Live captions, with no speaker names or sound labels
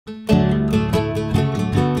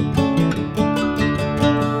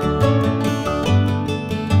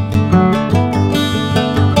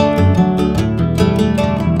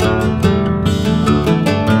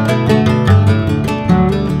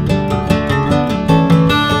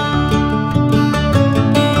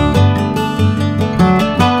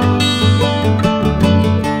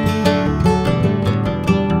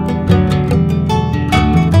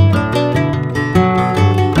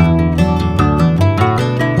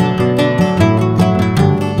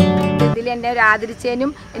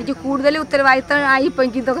ആദരിച്ചതിനും എനിക്ക് കൂടുതൽ ഉത്തരവാദിത്തമായി ഇപ്പോൾ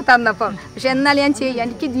എനിക്ക് ഇതൊക്കെ തന്നപ്പം. പക്ഷെ എന്നാലും ഞാൻ ചെയ്യും.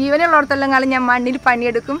 എനിക്ക് ജീവനുള്ളിടത്തോളം കാലം ഞാൻ മണ്ണിൽ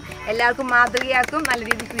പണിയെടുക്കും, എല്ലാവർക്കും മാതൃകയാക്കും, നല്ല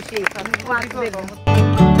രീതിയിൽ കൃഷി ചെയ്യും.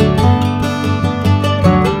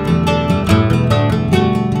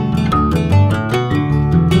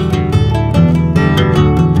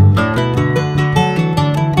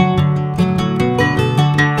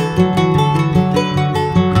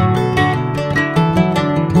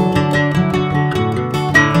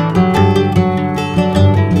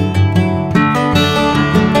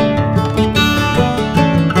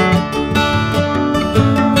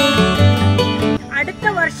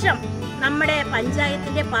 നമ്മുടെ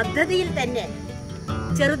പഞ്ചായത്തിന്റെ പദ്ധതിയിൽ തന്നെ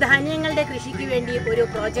ചെറുധാന്യങ്ങളുടെ കൃഷിക്ക് വേണ്ടി ഒരു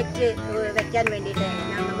പ്രോജക്റ്റ് വെക്കാൻ വേണ്ടിയിട്ട്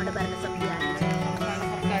നമ്മുടെ ഭരണസമിതിയാണ്.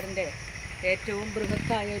 സർക്കാരിൻ്റെ ഏറ്റവും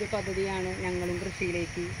ബൃഹത്തായ ഒരു പദ്ധതിയാണ് ഞങ്ങളും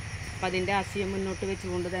കൃഷിയിലേക്ക്. അപ്പം അതിൻ്റെ ആശയം മുന്നോട്ട്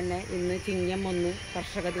വെച്ചുകൊണ്ട് തന്നെ ഇന്ന് ചിങ്ങം 1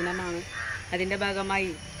 കർഷക ദിനമാണ്. അതിൻ്റെ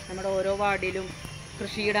ഭാഗമായി നമ്മുടെ ഓരോ വാർഡിലും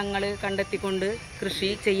കൃഷിയിടങ്ങൾ കണ്ടെത്തിക്കൊണ്ട്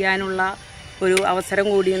കൃഷി ചെയ്യാനുള്ള ഒരു അവസരം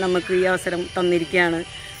കൂടി നമുക്ക് ഈ അവസരം തന്നിരിക്കുകയാണ്.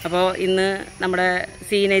 അപ്പോൾ ഇന്ന് നമ്മുടെ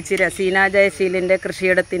സീന ജയശീലിൻ്റെ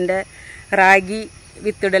കൃഷിയിടത്തിൻ്റെ റാഗി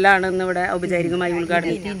വിത്തിടലാണ് ഇന്നിവിടെ ഔപചാരികമായി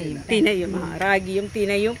ഉദ്ഘാടനം. റാഗിയും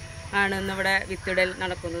തിനയും ആണ് ഇന്നിവിടെ വിത്തിടൽ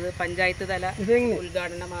നടക്കുന്നത്. പഞ്ചായത്ത് തല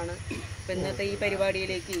ഉദ്ഘാടനമാണ്. അപ്പം ഇന്നത്തെ ഈ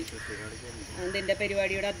പരിപാടിയിലേക്ക് ഇതിൻ്റെ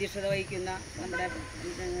പരിപാടിയുടെ അധ്യക്ഷത വഹിക്കുന്ന നമ്മുടെ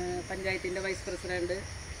പഞ്ചായത്തിൻ്റെ വൈസ് പ്രസിഡന്റ്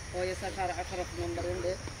OS അഷറഫ്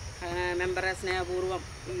മെമ്പറുണ്ട്. മെമ്പറെ സ്നേഹപൂർവ്വം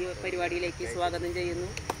ഈ പരിപാടിയിലേക്ക് സ്വാഗതം ചെയ്യുന്നു.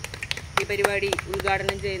 ഈ പരിപാടി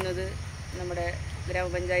ഉദ്ഘാടനം ചെയ്യുന്നത് നമ്മുടെ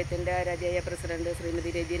ഗ്രാമപഞ്ചായത്തിൻ്റെ ആരാധ്യായ പ്രസിഡന്റ് ശ്രീമതി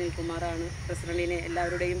രജി അനിൽകുമാറാണ്. പ്രസിഡന്റിനെ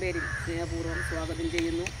എല്ലാവരുടെയും പേരിൽ സ്നേഹപൂർവ്വം സ്വാഗതം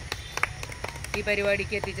ചെയ്യുന്നു. ഈ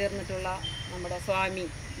പരിപാടിക്ക് എത്തിച്ചേർന്നിട്ടുള്ള നമ്മുടെ സ്വാമി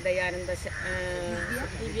ദിവ്യാനന്ദ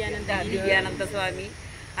സ്വാമി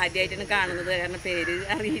ആദ്യമായിട്ടാണ് കാണുന്നത്, കാരണം പേര്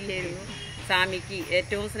അറിയില്ലായിരുന്നു. സ്വാമിക്ക്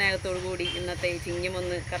ഏറ്റവും സ്നേഹത്തോടു കൂടി ഇന്നത്തെ ചിങ്ങം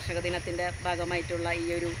 1 കർഷക ദിനത്തിൻ്റെ ഭാഗമായിട്ടുള്ള ഈ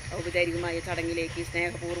ഒരു ഔപചാരികമായ ചടങ്ങിലേക്ക്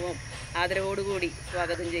സ്നേഹപൂർവ്വം ആദരവോടുകൂടി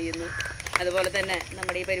സ്വാഗതം ചെയ്യുന്നു. അതുപോലെ തന്നെ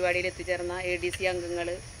നമ്മുടെ ഈ പരിപാടിയിൽ എത്തിച്ചേർന്ന ADC അംഗങ്ങൾ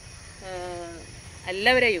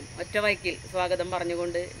എല്ലാവരെയും ഒറ്റവാക്കിൽ സ്വാഗതം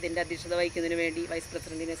പറഞ്ഞുകൊണ്ട് ഇതിൻ്റെ അധ്യക്ഷത വഹിക്കുന്നതിന് വേണ്ടി വൈസ്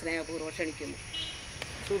പ്രസിഡന്റിനെ സ്നേഹപൂർവ്വം ക്ഷണിക്കുന്നു.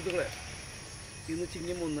 സുഹൃത്തുക്കളെ, ഇന്ന്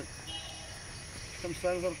ചിങ്ങം 1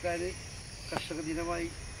 സംസ്ഥാന സർക്കാർ കർഷക ദിനമായി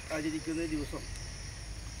ആചരിക്കുന്ന ദിവസം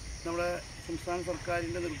നമ്മുടെ സംസ്ഥാന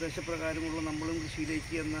സർക്കാരിൻ്റെ നിർദ്ദേശപ്രകാരമുള്ള നമ്മളും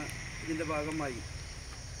കൃഷിയിലേക്ക് എന്ന ഇതിൻ്റെ ഭാഗമായി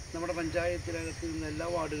നമ്മുടെ പഞ്ചായത്തിനകത്ത് നിന്ന് എല്ലാ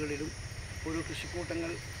വാർഡുകളിലും ഓരോ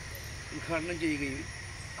കൃഷിക്കൂട്ടങ്ങൾ ഉദ്ഘാടനം ചെയ്യുകയും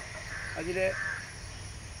അതിലെ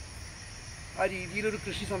ആ രീതിയിലൊരു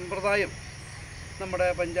കൃഷി സമ്പ്രദായം നമ്മുടെ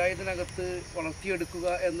പഞ്ചായത്തിനകത്ത് വളർത്തിയെടുക്കുക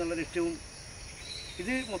എന്നുള്ള ലക്ഷ്യവും,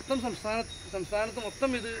 ഇത് മൊത്തം സംസ്ഥാനത്ത് മൊത്തം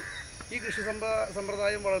ഈ കൃഷി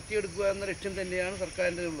സമ്പ്രദായം വളർത്തിയെടുക്കുക എന്ന ലക്ഷ്യം തന്നെയാണ്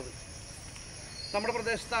സർക്കാരിൻ്റെ ഉള്ളത്. നമ്മുടെ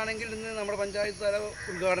പ്രദേശത്താണെങ്കിൽ ഇന്ന് നമ്മുടെ പഞ്ചായത്ത് തല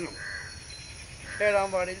ഉദ്ഘാടനം 7-ാം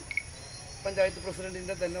വാർഡിൽ പഞ്ചായത്ത്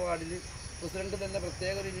പ്രസിഡൻറ്റിൻ്റെ തന്നെ വാർഡിൽ പ്രസിഡന്റ് തന്നെ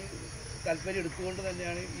പ്രത്യേക ഒരു താല്പര്യം എടുത്തുകൊണ്ട്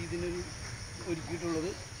തന്നെയാണ് ഇതിനൊരു ഒരുക്കിയിട്ടുള്ളത്.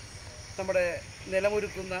 നമ്മുടെ നിലം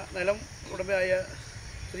ഉടമയായ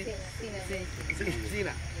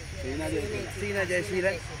സീന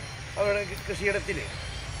ജയശീലൻ അവരുടെ കൃഷിയിടത്തിൽ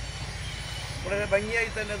വളരെ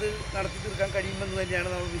ഭംഗിയായി തന്നെ അത് നടത്തി തീർക്കാൻ കഴിയുമെന്ന് തന്നെയാണ്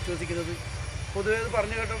നമ്മൾ വിശ്വസിക്കുന്നത്. പൊതുവേ അത്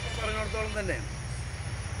പറഞ്ഞിടത്തോളം തന്നെ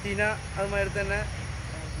തിന, അതുമാതിരി തന്നെ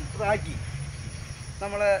റാഗി,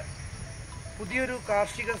 നമ്മളെ പുതിയൊരു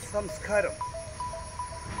കാർഷിക സംസ്കാരം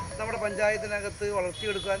നമ്മുടെ പഞ്ചായത്തിനകത്ത്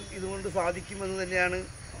വളർത്തിയെടുക്കാൻ ഇതുകൊണ്ട് സാധിക്കുമെന്ന് തന്നെയാണ്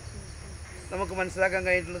നമുക്ക് മനസ്സിലാക്കാൻ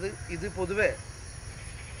കഴിഞ്ഞിട്ടുള്ളത്. ഇത് പൊതുവെ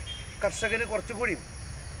കർഷകന് കുറച്ചുകൂടി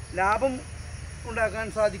ലാഭം ഉണ്ടാക്കാൻ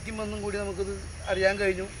സാധിക്കുമെന്നും കൂടി നമുക്കിത് അറിയാൻ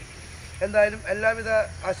കഴിഞ്ഞു. എന്തായാലും എല്ലാവിധ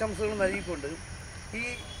ആശംസകളും നൽകിക്കൊണ്ട് ഈ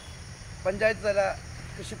പഞ്ചായത്ത് തല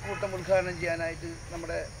കൃഷിക്കൂട്ടം ഉദ്ഘാടനം ചെയ്യാനായിട്ട്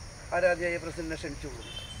നമ്മുടെ ആരാധ്യായ പ്രസിഡന്റിനെ ക്ഷണിച്ചുകൊള്ളു.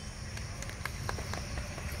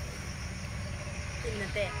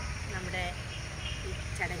 ഇന്നത്തെ നമ്മുടെ ഈ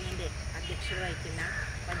ചടങ്ങിൻ്റെ അധ്യക്ഷത വഹിക്കുന്ന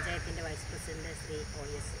പഞ്ചായത്തിൻ്റെ vice president Shri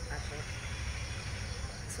OS Ashraf,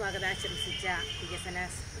 സ്വാഗതാശംസിച്ച വികസന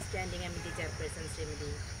standing committee chairperson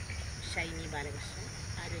Shrimati Shiny Balakrishnan,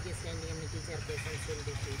 ആരോഗ്യ standing committee chairperson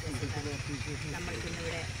Shrimati Sreeja,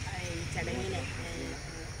 നമ്മൾക്കിന്നിവിടെ ഈ ചടങ്ങിന്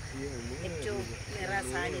ഏറ്റവും നിറ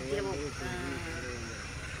സാന്നിധ്യവും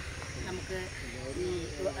നമുക്ക് ഈ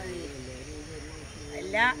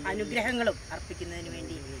എല്ലാ അനുഗ്രഹങ്ങളും അർപ്പിക്കുന്നതിന്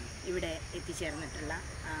വേണ്ടി ഇവിടെ എത്തിച്ചേർന്നിട്ടുള്ള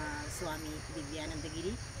സ്വാമി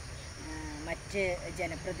ദിവ്യാനന്ദഗിരി, മറ്റ്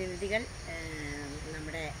ജനപ്രതിനിധികൾ,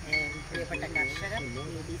 നമ്മുടെ പ്രിയപ്പെട്ട കർഷകർ,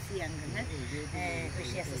 ADC അംഗങ്ങൾ,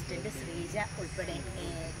 കൃഷി അസിസ്റ്റന്റ് ശ്രീജ ഉൾപ്പെടെ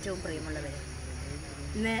ഏറ്റവും പ്രിയമുള്ളവർ,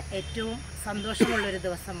 ഇന്ന് ഏറ്റവും സന്തോഷമുള്ളൊരു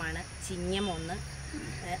ദിവസമാണ്. ചിങ്ങം 1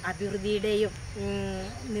 അഭിവൃദ്ധിയുടെയും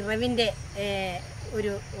നിറവിൻ്റെ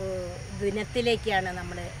ഒരു ദിനത്തിലേക്കാണ്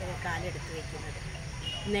നമ്മൾ കാലെടുത്ത് വയ്ക്കുന്നത്.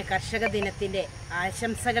 ഇന്ന് കർഷക ദിനത്തിൻ്റെ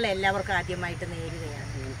ആശംസകൾ എല്ലാവർക്കും ആദ്യമായിട്ട് നേരുകയാണ്.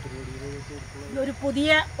 ഒരു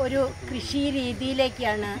പുതിയ കൃഷി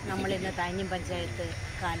രീതിയിലേക്കാണ് നമ്മളിന്ന് താന്യം പഞ്ചായത്ത്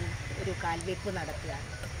കാൽവെപ്പ് നടത്തുകയാണ്.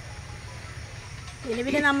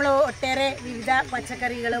 നിലവിൽ നമ്മൾ ഒട്ടേറെ വിവിധ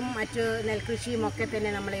പച്ചക്കറികളും മറ്റു നെൽകൃഷിയും ഒക്കെ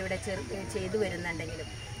തന്നെ നമ്മളിവിടെ ചെയ്തു വരുന്നുണ്ടെങ്കിലും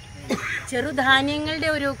ചെറുധാന്യങ്ങളുടെ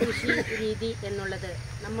ഒരു കൃഷി രീതി എന്നുള്ളത്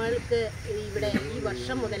നമ്മൾക്ക് ഇവിടെ ഈ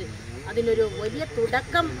വർഷം മുതൽ അതിനൊരു വലിയ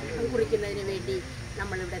തുടക്കം കുറിക്കുന്നതിന് വേണ്ടി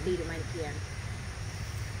നമ്മളിവിടെ തീരുമാനിക്കുകയാണ്.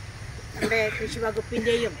 നമ്മുടെ കൃഷി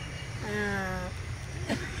വകുപ്പിൻ്റെയും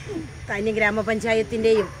താന്യം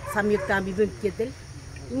ഗ്രാമപഞ്ചായത്തിൻ്റെയും സംയുക്താഭിമുഖ്യത്തിൽ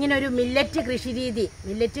ഇങ്ങനൊരു മില്ലറ്റ്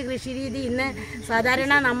കൃഷിരീതി ഇന്ന്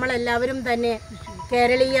സാധാരണ നമ്മളെല്ലാവരും തന്നെ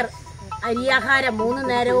കേരളീയർ അരിയാഹാരം 3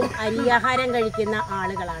 നേരവും അരിയാഹാരം കഴിക്കുന്ന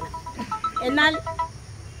ആളുകളാണ്. എന്നാൽ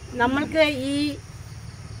നമ്മൾക്ക് ഈ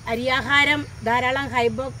അരിയാഹാരം ധാരാളം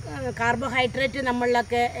കാർബോഹൈഡ്രേറ്റ്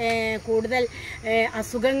നമ്മളിലൊക്കെ കൂടുതൽ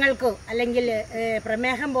അസുഖങ്ങൾക്കോ അല്ലെങ്കിൽ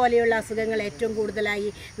പ്രമേഹം പോലെയുള്ള അസുഖങ്ങൾ ഏറ്റവും കൂടുതലായി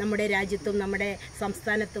നമ്മുടെ രാജ്യത്തും നമ്മുടെ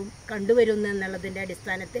സംസ്ഥാനത്തും കണ്ടുവരുന്നു എന്നുള്ളതിൻ്റെ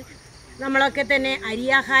അടിസ്ഥാനത്തിൽ നമ്മളൊക്കെ തന്നെ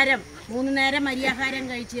അരിയാഹാരം 3 നേരം അരിയാഹാരം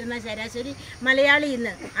കഴിച്ചിരുന്ന ശരാശരി മലയാളി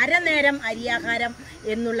ഇന്ന് അരനേരം അരിയാഹാരം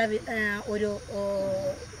എന്നുള്ള ഒരു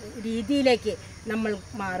രീതിയിലേക്ക് നമ്മൾ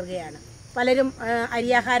മാറുകയാണ്. പലരും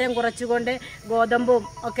അരിയാഹാരം കുറച്ചുകൊണ്ട് ഗോതമ്പും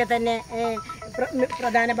ഒക്കെ തന്നെ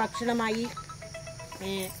പ്രധാന ഭക്ഷണമായി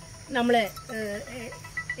നമ്മൾ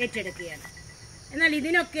ഏറ്റെടുക്കുകയാണ്. എന്നാൽ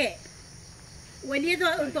ഇതിനൊക്കെ വലിയ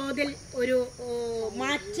തോതിൽ ഒരു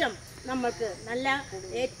മാറ്റം നമ്മൾക്ക്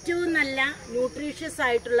ഏറ്റവും നല്ല ന്യൂട്രീഷ്യസ്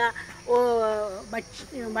ആയിട്ടുള്ള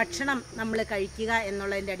ഭക്ഷണം നമ്മൾ കഴിക്കുക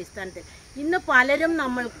എന്നുള്ളതിൻ്റെ അടിസ്ഥാനത്തിൽ ഇന്ന് പലരും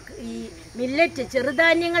നമ്മൾക്ക് ഈ മില്ലറ്റ്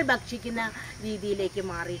ചെറുധാന്യങ്ങൾ ഭക്ഷിക്കുന്ന രീതിയിലേക്ക്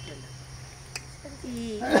മാറിയിട്ടുണ്ട്. ഈ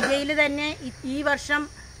ഇന്ത്യയിൽ തന്നെ ഈ വർഷം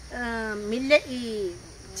ഈ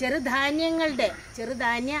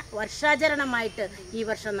ചെറുധാന്യ വർഷാചരണമായിട്ട് ഈ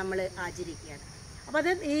വർഷം നമ്മൾ ആചരിക്കുകയാണ്. അപ്പോൾ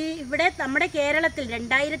അത് ഇവിടെ നമ്മുടെ കേരളത്തിൽ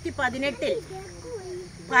 2018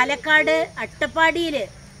 പാലക്കാട് അട്ടപ്പാടിയിൽ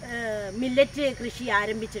മില്ലറ്റ് കൃഷി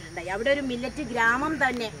ആരംഭിച്ചിട്ടുണ്ടായി. അവിടെ ഒരു മില്ലറ്റ് ഗ്രാമം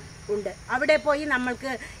തന്നെ ഉണ്ട്. അവിടെ പോയി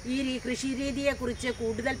നമ്മൾക്ക് ഈ കൃഷി രീതിയെക്കുറിച്ച്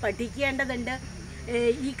കൂടുതൽ പഠിക്കേണ്ടതുണ്ട്.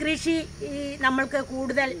 ഈ കൃഷി നമ്മൾക്ക്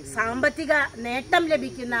കൂടുതൽ സാമ്പത്തിക നേട്ടം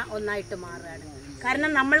ലഭിക്കുന്ന ഒന്നായിട്ട് മാറുകയാണ്.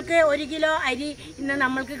 കാരണം നമ്മൾക്ക് 1 കിലോ അരി ഇന്ന്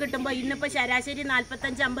നമ്മൾക്ക് കിട്ടുമ്പോൾ ഇന്നിപ്പോൾ ശരാശരി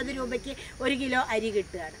 45-50 രൂപയ്ക്ക് 1 കിലോ അരി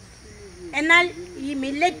കിട്ടുകയാണ്. എന്നാൽ ഈ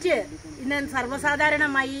മില്ലറ്റ് ഇന്ന്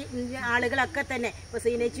സർവ്വസാധാരണമായി ആളുകളൊക്കെ തന്നെ ഇപ്പോൾ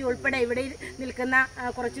സീനേച്ചി ഉൾപ്പെടെ ഇവിടെ നിൽക്കുന്ന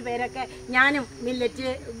കുറച്ച് പേരൊക്കെ ഞാനും മില്ലറ്റ്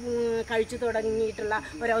കഴിച്ചു തുടങ്ങിയിട്ടുള്ള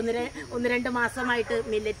 1-2 മാസമായിട്ട്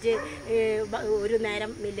മില്ലറ്റ് ഒരു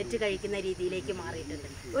നേരം മില്ലറ്റ് കഴിക്കുന്ന രീതിയിലേക്ക് മാറിയിട്ടുണ്ട്.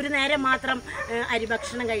 ഒരു നേരം മാത്രം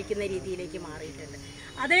അരിഭക്ഷണം കഴിക്കുന്ന രീതിയിലേക്ക് മാറിയിട്ടുണ്ട്.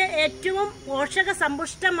 അത് ഏറ്റവും പോഷക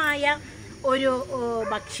സമ്പുഷ്ടമായ ഒരു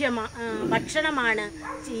ഭക്ഷണമാണ്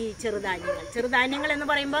ഈ ചെറുധാന്യങ്ങൾ എന്ന്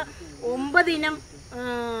പറയുമ്പോൾ 9 ഇനം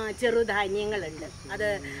ചെറുധാന്യങ്ങളുണ്ട്. അത്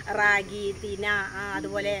റാഗി, തിന,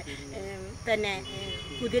 അതുപോലെ തന്നെ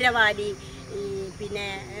കുതിരവാലി, പിന്നെ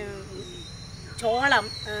ചോളം,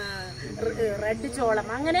 റെഡ് ചോളം,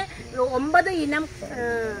 അങ്ങനെ 9 ഇനം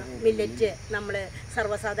മില്ലറ്റ് നമ്മൾ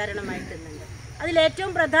സർവ്വസാധാരണമായിട്ടുന്നുണ്ട്.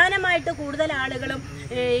 അതിലേറ്റവും പ്രധാനമായിട്ട് കൂടുതൽ ആളുകളും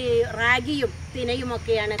റാഗിയും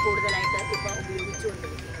തിനയുമൊക്കെയാണ് കൂടുതലായിട്ട് ഇപ്പോൾ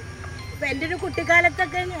ഉപയോഗിച്ചുകൊണ്ടിരിക്കുന്നത്. ഇപ്പോൾ എൻ്റെ ഒരു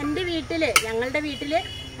കുട്ടിക്കാലത്തൊക്കെ ഞങ്ങളുടെ വീട്ടിൽ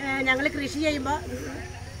ഞങ്ങൾ കൃഷി ചെയ്യുമ്പോൾ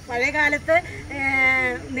പഴയ കാലത്ത്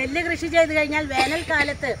നെല്ല് കൃഷി ചെയ്ത് കഴിഞ്ഞാൽ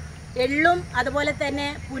വേനൽക്കാലത്ത് എള്ളും അതുപോലെ തന്നെ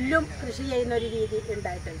പുല്ലും കൃഷി ചെയ്യുന്ന ഒരു രീതി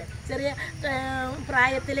ഉണ്ടായിട്ടുണ്ട്. ചെറിയ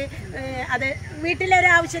പ്രായത്തിൽ അത് വീട്ടിലെ ഒരു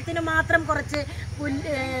ആവശ്യത്തിന് മാത്രം കുറച്ച്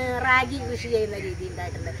റാഗി കൃഷി ചെയ്യുന്ന രീതി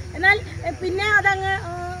ഉണ്ടായിട്ടുണ്ട്. എന്നാൽ പിന്നെ അതങ്ങ്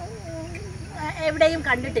എവിടെയും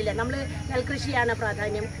കണ്ടിട്ടില്ല. നമ്മൾ നെൽകൃഷിയാണ്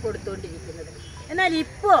പ്രാധാന്യം കൊടുത്തുകൊണ്ടിരിക്കുന്നത്. എന്നാൽ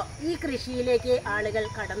ഇപ്പോൾ ഈ കൃഷിയിലേക്ക് ആളുകൾ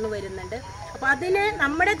കടന്നു വരുന്നുണ്ട്. അപ്പോൾ അതിന്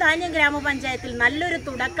നമ്മുടെ താന്യം ഗ്രാമപഞ്ചായത്തിൽ നല്ലൊരു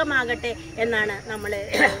തുടക്കമാകട്ടെ എന്നാണ് നമ്മൾ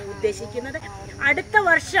ഉദ്ദേശിക്കുന്നത്. അടുത്ത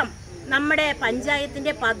വർഷം നമ്മുടെ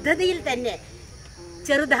പഞ്ചായത്തിൻ്റെ പദ്ധതിയിൽ തന്നെ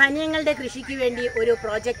ചെറുധാന്യങ്ങളുടെ കൃഷിക്ക് വേണ്ടി ഒരു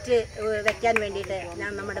പ്രോജക്റ്റ് വെക്കാൻ വേണ്ടിയിട്ട്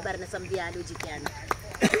നമ്മുടെ ഭരണസമിതി ആലോചിക്കുകയാണ്.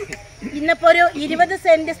 ഇന്നിപ്പോൾ ഒരു 20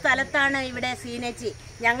 സെന്റ് സ്ഥലത്താണ് ഇവിടെ സീനേച്ചി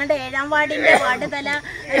ഞങ്ങളുടെ 7ാം വാർഡിൻ്റെ വാർഡ് തല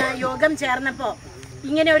യോഗം ചേർന്നപ്പോൾ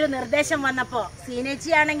ഇങ്ങനെ ഒരു നിർദ്ദേശം വന്നപ്പോൾ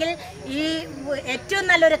സീനേച്ചിയാണെങ്കിൽ ഈ ഏറ്റവും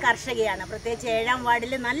നല്ലൊരു കർഷകയാണ്, പ്രത്യേകിച്ച് 7ാം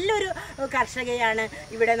വാർഡിൽ നല്ലൊരു കർഷകയാണ്.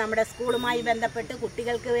 ഇവിടെ നമ്മുടെ സ്കൂളുമായി ബന്ധപ്പെട്ട്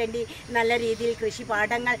കുട്ടികൾക്ക് വേണ്ടി നല്ല രീതിയിൽ കൃഷി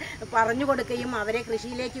പാഠങ്ങൾ പറഞ്ഞു കൊടുക്കുകയും അവരെ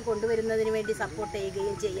കൃഷിയിലേക്ക് കൊണ്ടുവരുന്നതിന് വേണ്ടി സപ്പോർട്ട്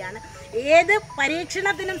ചെയ്യുകയും ചെയ്യാണ്. ഏത്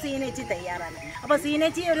പരീക്ഷണത്തിനും സീനേച്ചി തയ്യാറാണ്. അപ്പോൾ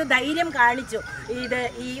സീനേച്ചി ഒരു ധൈര്യം കാണിച്ചു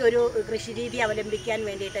ഈ ഒരു കൃഷി രീതി അവലംബിക്കാൻ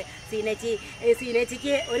വേണ്ടിയിട്ട്.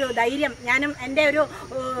 സീനേച്ചിക്ക് ഒരു ധൈര്യം, ഞാനും എൻ്റെ ഒരു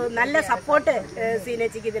നല്ല സപ്പോർട്ട്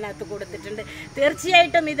സീനേച്ചിക്ക് ഇതിനകത്ത് കൊടുത്തിട്ടുണ്ട്.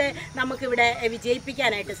 തീർച്ചയായിട്ടും ഇത് നമുക്കിവിടെ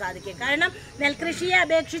വിജയിപ്പിക്കാനായിട്ട് സാധിക്കും. കാരണം നെൽകൃഷിയെ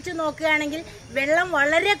അപേക്ഷിച്ച് നോക്കുകയാണെങ്കിൽ വെള്ളം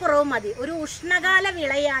വളരെ കുറവ് മതി. ഒരു ഉഷ്ണകാല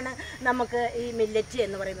വിളയാണ് നമുക്ക് ഈ മില്ലറ്റ്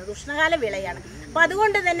എന്ന് പറയുന്നത്, ഉഷ്ണകാല വിളയാണ്. അപ്പോൾ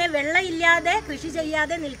അതുകൊണ്ട് തന്നെ വെള്ളമില്ലാതെ കൃഷി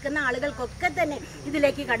ചെയ്യാതെ നിൽക്കുന്ന ആളുകൾക്കൊക്കെ തന്നെ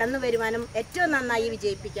ഇതിലേക്ക് കടന്നു വരുവാനും ഏറ്റവും നന്നായി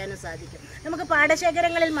വിജയിപ്പിക്കാനും സാധിക്കും. നമുക്ക്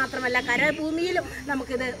പാടശേഖരങ്ങളിൽ മാത്രമല്ല കരഭൂമിയിലും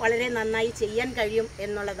നമുക്കിത് വളരെ നന്നായി ചെയ്യാൻ കഴിയും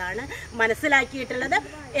എന്നുള്ളതാണ് മനസ്സിലാക്കിയിട്ടുള്ളത്.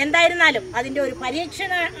 എന്തായിരുന്നാലും അതിൻ്റെ ഒരു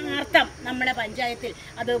പരീക്ഷണാർത്ഥം നമ്മുടെ പഞ്ചായത്തിൽ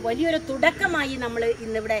അത് വലിയൊരു തുടക്കമായി നമ്മൾ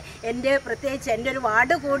ഇന്നിവിടെ പ്രത്യേകിച്ച് എൻ്റെ ഒരു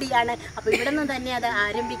വാർഡ് കൂടിയാണ്. അപ്പോൾ ഇവിടെ നിന്ന് തന്നെ അത്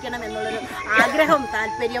ആരംഭിക്കണം എന്നുള്ളൊരു ആഗ്രഹവും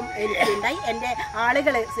താല്പര്യം എനിക്കുണ്ടായി. എൻ്റെ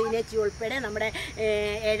ആളുകൾ സീനേച്ചി ഉൾപ്പെടെ നമ്മുടെ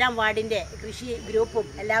 7ാം വാർഡിൻ്റെ കൃഷി ഗ്രൂപ്പും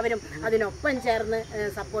എല്ലാവരും അതിനൊപ്പം ചേർന്ന്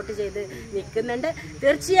സപ്പോർട്ട് ചെയ്ത് നിൽക്കുന്നുണ്ട്.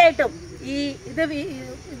 തീർച്ചയായിട്ടും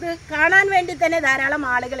ഇത് കാണാൻ വേണ്ടി തന്നെ ധാരാളം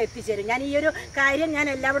ആളുകൾ എത്തിച്ചേരും. ഞാൻ ഈ ഒരു കാര്യം ഞാൻ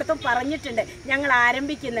എല്ലായിടത്തും പറഞ്ഞിട്ടുണ്ട്, ഞങ്ങൾ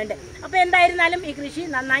ആരംഭിക്കുന്നുണ്ട്. അപ്പോൾ എന്തായിരുന്നാലും ഈ കൃഷി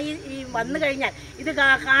നന്നായി വന്നു കഴിഞ്ഞാൽ ഇത്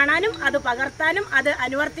കാണാനും അത് പകർത്താനും അത്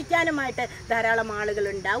അനുവർത്തിക്കാനുമായിട്ട് ധാരാളം ആളുകൾ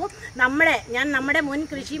ഉണ്ടാവും. ഞാൻ നമ്മുടെ മുൻ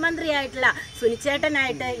കൃഷി മന്ത്രിയായിട്ടുള്ള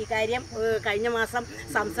സുനിച്ചേട്ടനായിട്ട് ഈ കാര്യം കഴിഞ്ഞ മാസം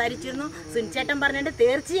സംസാരിച്ചിരുന്നു. സുനിച്ചേട്ടൻ പറഞ്ഞിട്ട്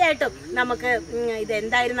തീർച്ചയായിട്ടും നമുക്ക്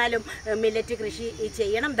ഇതെന്തായിരുന്നാലും മില്ലറ്റ് കൃഷി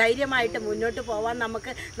ചെയ്യണം, ധൈര്യമായിട്ട് മുന്നോട്ട് പോവാൻ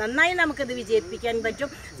നമുക്കിത് വിജയിപ്പിക്കാൻ പറ്റും.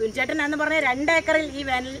 സുനിച്ചേട്ടൻ എന്ന് പറഞ്ഞാൽ 2 ഏക്കറിൽ ഈ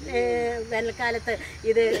വേനൽക്കാലത്ത്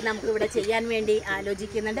ഇത് നമുക്കിവിടെ ചെയ്യാൻ വേണ്ടി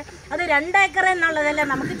ആലോചിക്കുന്നുണ്ട്. അത് 2 ഏക്കർ എന്നുള്ളതല്ല,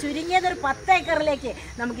 നമുക്ക് ചുരുങ്ങിയത് ഒരു 10 ഏക്കറിലേക്ക്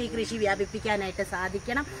നമുക്ക് ഈ കൃഷി വ്യാപിപ്പിക്കാനായിട്ട്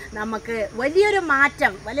സാധിക്കണം. നമുക്ക് വലിയൊരു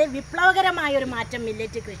മാറ്റം, വലിയ വിപ്ലവകരമായ ഒരു മാറ്റം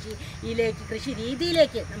മില്ലറ്റ് കൃഷി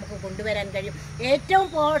രീതിയിലേക്ക് നമുക്ക് കൊണ്ടുവരാൻ കഴിയും. ഏറ്റവും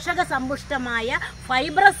പോഷക സമ്പുഷ്ടമായ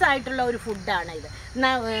ഫൈബ്രസ് ആയിട്ടുള്ള ഒരു ഫുഡാണ് ഇത്.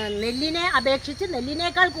 നെല്ലിനെ അപേക്ഷിച്ച്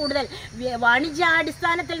നെല്ലിനേക്കാൾ കൂടുതൽ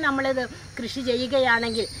വാണിജ്യാടിസ്ഥാനത്തിൽ നമ്മളിത് കൃഷി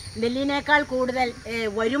ചെയ്യുകയാണെങ്കിൽ നെല്ലിനേക്കാൾ കൂടുതൽ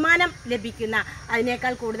വരുമാനം ലഭിക്കുന്ന,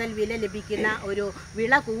 അതിനേക്കാൾ കൂടുതൽ വില ലഭിക്കുന്ന ഒരു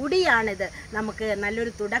വിള കൂടിയാണിത്. നമുക്ക്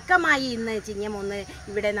നല്ലൊരു തുടക്കമായി ഇന്ന് ചിങ്ങം 1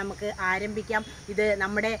 ഇവിടെ നമുക്ക് ആരംഭിക്കാം. ഇത്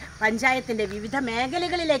നമ്മുടെ പഞ്ചായത്തിൻ്റെ വിവിധ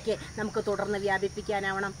മേഖലകളിലേക്ക് നമുക്ക് തുടർന്ന്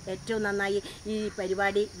വ്യാപിപ്പിക്കാനാവണം. ഏറ്റവും നന്നായി ഈ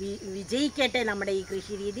പരിപാടി വിജയിക്കട്ടെ. നമ്മുടെ ഈ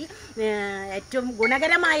കൃഷി രീതി ഏറ്റവും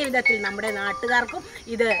ഗുണകരമായ വിധത്തിൽ നമ്മുടെ നാട്ടുകാർക്കും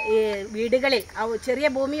ഇത് വീടുകളിൽ ചെറിയ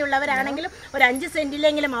ഭൂമിയുള്ളവരാണെങ്കിലും ഒരു 5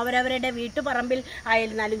 സെൻറ്റിലെങ്കിലും അവരവരുടെ വീട്ടുപറമ്പിൽ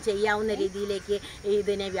ആയിരുന്നാലും ചെയ്യാവുന്ന രീതിയിലേക്ക്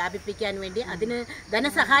ഇതിനെ വ്യാപിപ്പിക്കാൻ വേണ്ടി അതിന്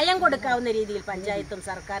ധനസഹായം കൊടുക്കാവുന്ന രീതിയിൽ പഞ്ചായത്തും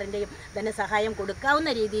സർക്കാരിൻ്റെയും ധനസഹായം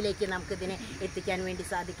കൊടുക്കാവുന്ന രീതിയിലേക്ക് നമുക്കിതിനെ എത്തിക്കാൻ വേണ്ടി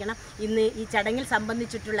സാധിക്കണം. ഇന്ന് ഈ ചടങ്ങിൽ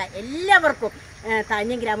സംബന്ധിച്ചിട്ടുള്ള എല്ലാവർക്കും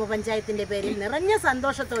താന്യം ഗ്രാമപഞ്ചായത്തിൻ്റെ പേരിൽ നിറഞ്ഞ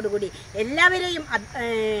സന്തോഷത്തോടുകൂടി എല്ലാവരെയും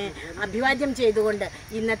അഭിവാദ്യം ചെയ്തുകൊണ്ട്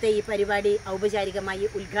ഇന്നത്തെ ഈ പരിപാടി ഔപചാരികമായി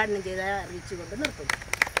ഉദ്ഘാടനം ചെയ്ത് അറിയിച്ചുകൊണ്ട് നിർത്തുന്നു.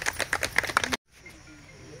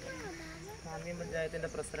 താന്യം പഞ്ചായത്തിൻ്റെ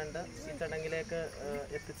പ്രസിഡന്റ് ഈ ചടങ്ങിലേക്ക്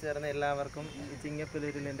എത്തിച്ചേർന്ന എല്ലാവർക്കും ഈ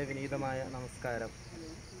ചിങ്ങപ്പുലരിൽ എൻ്റെ വിനീതമായ നമസ്കാരം.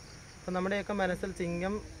 അപ്പം നമ്മുടെയൊക്കെ മനസ്സിൽ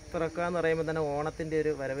ചിങ്ങം തുറക്കുക എന്ന് പറയുമ്പോൾ തന്നെ ഓണത്തിൻ്റെ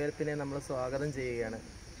ഒരു വരവേൽപ്പിനെ നമ്മൾ സ്വാഗതം ചെയ്യുകയാണ്.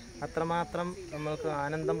 അത്രമാത്രം നമ്മൾക്ക്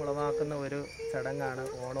ആനന്ദം ഉളവാക്കുന്ന ഒരു ചടങ്ങാണ്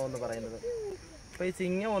ഓണം എന്ന് പറയുന്നത്. അപ്പോൾ ഈ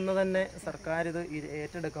ചിങ്ങം 1 തന്നെ സർക്കാർ ഇത്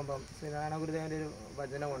ഏറ്റെടുക്കുമ്പം ശ്രീനാരായണഗുരുദേവൻ്റെ ഒരു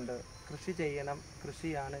വചനമുണ്ട്, കൃഷി ചെയ്യണം,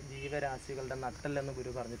 കൃഷിയാണ് ജീവരാശികളുടെ നട്ടെല്ലെന്ന്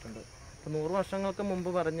ഗുരു പറഞ്ഞിട്ടുണ്ട്. അപ്പോൾ 100 വർഷങ്ങൾക്ക്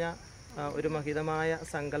മുമ്പ് പറഞ്ഞ ഒരു മഹിതമായ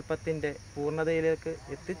സങ്കല്പത്തിൻ്റെ പൂർണ്ണതയിലേക്ക്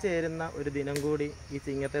എത്തിച്ചേരുന്ന ഒരു ദിനം കൂടി ഈ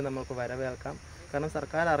ചിങ്ങത്തെ നമുക്ക് വരവേൽക്കാം. കാരണം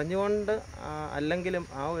സർക്കാർ അറിഞ്ഞുകൊണ്ട് അല്ലെങ്കിലും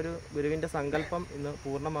ആ ഒരു ഗുരുവിൻ്റെ സങ്കല്പം ഇന്ന്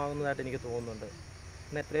പൂർണ്ണമാകുന്നതായിട്ട് എനിക്ക് തോന്നുന്നുണ്ട്.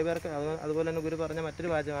 ഇന്ന് എത്രയോ പേർക്ക് അതുപോലെ തന്നെ ഗുരു പറഞ്ഞ മറ്റൊരു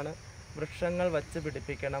വാചകമാണ്, വൃക്ഷങ്ങൾ വച്ച്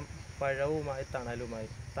പിടിപ്പിക്കണം പഴവുമായി തണലുമായി.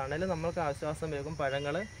 തണൽ നമ്മൾക്ക് ആശ്വാസമേകും,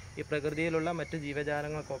 പഴങ്ങൾ ഈ പ്രകൃതിയിലുള്ള മറ്റ്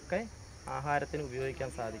ജീവജാലങ്ങൾക്കൊക്കെ ആഹാരത്തിന് ഉപയോഗിക്കാൻ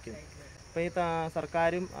സാധിക്കും. അപ്പോൾ ഈ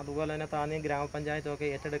സർക്കാരും അതുപോലെ തന്നെ താന്യം ഗ്രാമപഞ്ചായത്തും ഒക്കെ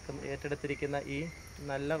ഏറ്റെടുത്തിരിക്കുന്ന ഈ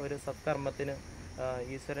നല്ല ഒരു സത്കർമ്മത്തിന്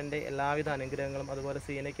ഈശ്വരൻ്റെ എല്ലാവിധ അനുഗ്രഹങ്ങളും അതുപോലെ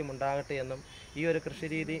സീനയ്ക്കും ഉണ്ടാകട്ടെ എന്നും ഈ ഒരു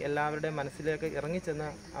കൃഷിരീതി എല്ലാവരുടെയും മനസ്സിലേക്ക് ഇറങ്ങിച്ചെന്ന്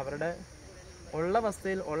അവരുടെ ഉള്ള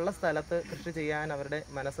വസ്തുവിൽ ഉള്ള സ്ഥലത്ത് കൃഷി ചെയ്യാൻ അവരുടെ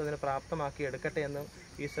മനസ്സതിന് പ്രാപ്തമാക്കി എടുക്കട്ടെ എന്നും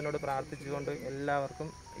ഈശ്വരനോട് പ്രാർത്ഥിച്ചുകൊണ്ട് എല്ലാവർക്കും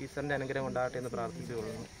ഈശ്വരൻ്റെ അനുഗ്രഹം ഉണ്ടാകട്ടെ എന്ന്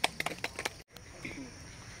പ്രാർത്ഥിച്ചുകൊള്ളുന്നു.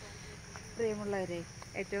 പ്രിയമുള്ളവരെ,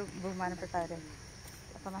 ഏറ്റവും ബഹുമാനപ്പെട്ടവരെ,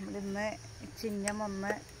 അപ്പോൾ നമ്മളിന്ന് ചിങ്ങം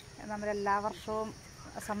 1 നമ്മളെല്ലാ വർഷവും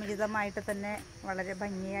സമുചിതമായിട്ട് തന്നെ വളരെ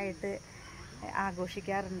ഭംഗിയായിട്ട്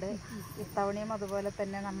ആഘോഷിക്കാറുണ്ട്. ഇത്തവണയും അതുപോലെ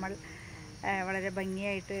തന്നെ നമ്മൾ വളരെ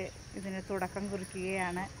ഭംഗിയായിട്ട് ഇതിന് തുടക്കം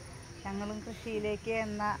കുറിക്കുകയാണ്. ഞങ്ങളും കൃഷിയിലേക്ക്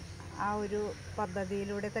എന്ന ആ ഒരു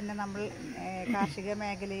പദ്ധതിയിലൂടെ തന്നെ നമ്മൾ കാർഷിക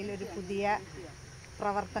മേഖലയിൽ ഒരു പുതിയ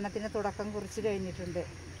പ്രവർത്തനത്തിന് തുടക്കം കുറിച്ച് കഴിഞ്ഞിട്ടുണ്ട്.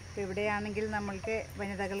 ഇപ്പോൾ ഇവിടെയാണെങ്കിൽ നമ്മൾക്ക്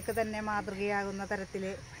വനിതകൾക്ക് തന്നെ മാതൃകയാകുന്ന തരത്തിൽ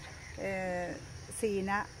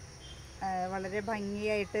സീന വളരെ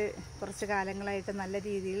ഭംഗിയായിട്ട് കുറച്ച് കാലങ്ങളായിട്ട് നല്ല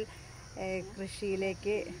രീതിയിൽ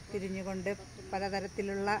കൃഷിയിലേക്ക് തിരിഞ്ഞുകൊണ്ട്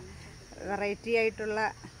പലതരത്തിലുള്ള വെറൈറ്റി ആയിട്ടുള്ള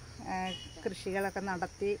കൃഷികളൊക്കെ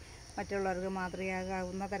നടത്തി മറ്റുള്ളവർക്ക്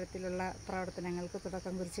മാതൃകയാകാവുന്ന തരത്തിലുള്ള പ്രവർത്തനങ്ങൾക്ക്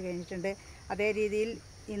തുടക്കം കുറിച്ച് കഴിഞ്ഞിട്ടുണ്ട്. അതേ രീതിയിൽ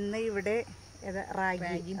ഇന്ന് ഇവിടെ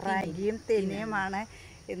റാഗിയും തെന്നിയുമാണ്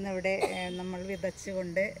ഇന്നിവിടെ നമ്മൾ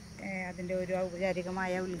വിതച്ചുകൊണ്ട് അതിൻ്റെ ഒരു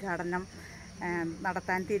ഔപചാരികമായ ഉദ്ഘാടനം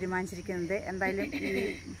നടത്താൻ തീരുമാനിച്ചിരിക്കുന്നത്. എന്തായാലും ഈ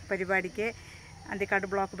പരിപാടിക്ക് അന്തിക്കാട്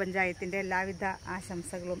ബ്ലോക്ക് പഞ്ചായത്തിൻ്റെ എല്ലാവിധ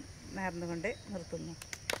ആശംസകളും നേർന്നുകൊണ്ട് നിർത്തുന്നു.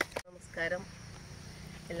 നമസ്കാരം.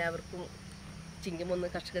 എല്ലാവർക്കും ചിങ്ങം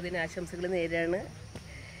 1 കർഷക ദിന ആശംസകൾ നേരാണ്.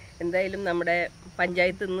 എന്തായാലും നമ്മുടെ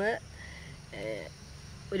പഞ്ചായത്തിൽ നിന്ന്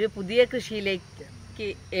ഒരു പുതിയ കൃഷിയിലേക്ക്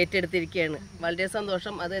ഏറ്റെടുത്തിരിക്കുകയാണ്. വളരെ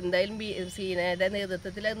സന്തോഷം. അത് എന്തായാലും സീനയുടെ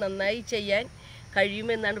നേതൃത്വത്തിൽ അത് നന്നായി ചെയ്യാൻ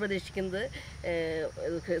കഴിയുമെന്നാണ് പ്രതീക്ഷിക്കുന്നത്.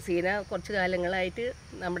 സീന കുറച്ച് കാലങ്ങളായിട്ട്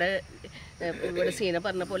നമ്മുടെ ഇവിടെ സീന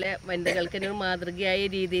പറഞ്ഞ പോലെ വനിതകൾക്ക് തന്നെ ഒരു മാതൃകയായ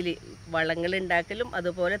രീതിയിൽ വളങ്ങൾ ഉണ്ടാക്കലും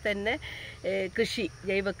അതുപോലെ തന്നെ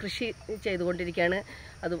ജൈവ കൃഷി ചെയ്തുകൊണ്ടിരിക്കുകയാണ്.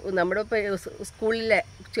 അത് നമ്മുടെ സ്കൂളിലെ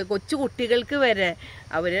കൊച്ചു കുട്ടികൾക്ക് വരെ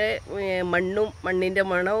അവർ മണ്ണിൻ്റെ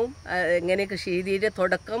മണവും എങ്ങനെ കൃഷി രീതിയുടെ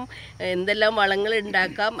തുടക്കം എന്തെല്ലാം വളങ്ങൾ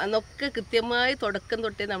ഉണ്ടാക്കാം എന്നൊക്കെ കൃത്യമായി തുടക്കം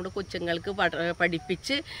തൊട്ടേ നമ്മുടെ കൊച്ചുങ്ങൾക്ക്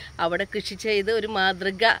പഠിപ്പിച്ച് അവിടെ കൃഷി ചെയ്ത് ഒരു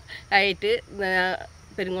മാതൃക ആയിട്ട്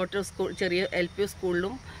പെരിങ്ങോട്ടൂർ സ്കൂൾ ചെറിയ LP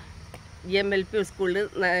സ്കൂളിലും GMLP സ്കൂളിൽ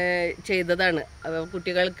ചെയ്തതാണ്.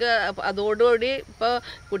 കുട്ടികൾക്ക് അതോടുകൂടി ഇപ്പോൾ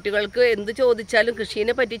കുട്ടികൾക്ക് എന്ത് ചോദിച്ചാലും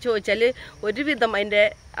കൃഷീനെ പറ്റി ചോദിച്ചാൽ ഒരുവിധം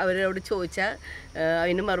അവരോട് ചോദിച്ചാൽ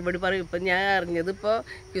അതിന് മറുപടി പറയും. ഇപ്പം ഞാൻ അറിഞ്ഞത് ഇപ്പോൾ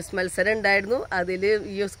ക്വിസ് മത്സരം ഉണ്ടായിരുന്നു. അതിൽ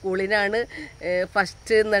ഈ സ്കൂളിനാണ്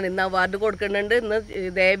ഫസ്റ്റ് എന്നാണ് ഇന്ന് അവാർഡ് കൊടുക്കുന്നുണ്ട്. ഇന്ന്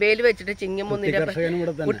ദേവയിൽ വെച്ചിട്ട് ചിങ്ങം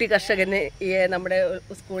 1 കുട്ടി കർഷകന് നമ്മുടെ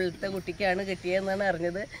സ്കൂളിലത്തെ കുട്ടിക്കാണ് കിട്ടിയതെന്നാണ്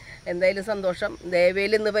അറിഞ്ഞത്. എന്തായാലും സന്തോഷം.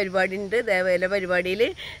 ദേവയിൽ ഇന്ന് പരിപാടി ഉണ്ട്. ദേവയിലെ പരിപാടിയിൽ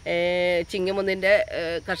ചിങ്ങം 1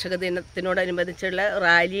 കർഷക ദിനത്തിനോടനുബന്ധിച്ചുള്ള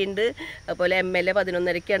റാലി ഉണ്ട്. അതുപോലെ MLA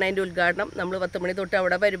 11:30ക്കാണ് അതിൻ്റെ ഉദ്ഘാടനം. നമ്മൾ 10 മണി തൊട്ട്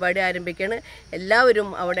അവിടെ പരിപാടി ആരംഭിക്കുകയാണ്. എല്ലാവരും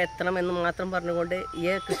അവിടെ എത്തണമെന്ന് മാത്രം പറഞ്ഞുകൊണ്ട് ഈ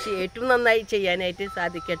കൃഷി ഏറ്റവും നന്നായി ചെയ്യാനായിട്ട്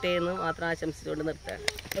സാധിക്കട്ടെ എന്ന് മാത്രം ആശംസിച്ചുകൊണ്ട്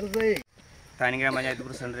നിർത്തുകയാണ്. താനി ഗ്രാമപഞ്ചായത്ത്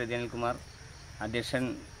പ്രസിഡന്റ് രജനിൽകുമാർ, അധ്യക്ഷൻ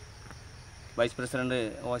വൈസ് പ്രസിഡന്റ്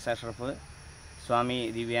OS അഷ്റഫ്, സ്വാമി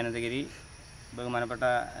ദിവ്യാനന്ദഗിരി, ബഹുമാനപ്പെട്ട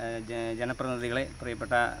ജനപ്രതിനിധികളെ,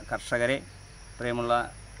 പ്രിയപ്പെട്ട കർഷകരെ, പ്രിയമുള്ള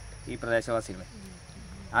ഈ പ്രദേശവാസികളെ,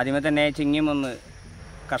 ആദ്യമേ തന്നെ ചിങ്ങം 1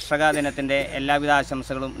 കർഷക ദിനത്തിൻ്റെ എല്ലാവിധ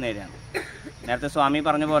ആശംസകളും നേരാണ്. നേരത്തെ സ്വാമി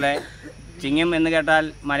പറഞ്ഞ പോലെ ചിങ്ങം എന്ന് കേട്ടാൽ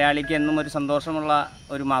മലയാളിക്ക് എന്നും ഒരു സന്തോഷമുള്ള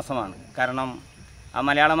ഒരു മാസമാണ്. കാരണം ആ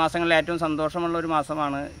മലയാള മാസങ്ങളിൽ ഏറ്റവും സന്തോഷമുള്ള ഒരു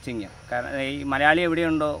മാസമാണ് ചിങ്ങം. കാരണം ഈ മലയാളി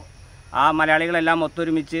എവിടെയുണ്ടോ ആ മലയാളികളെല്ലാം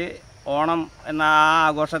ഒത്തൊരുമിച്ച് ഓണം എന്ന ആ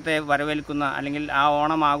ആഘോഷത്തെ വരവേൽക്കുന്ന അല്ലെങ്കിൽ ആ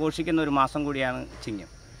ഓണം ആഘോഷിക്കുന്ന ഒരു മാസം കൂടിയാണ് ചിങ്ങം.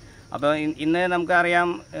 അപ്പോൾ ഇന്ന് നമുക്കറിയാം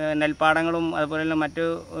നെൽപ്പാടങ്ങളും അതുപോലെ തന്നെ മറ്റു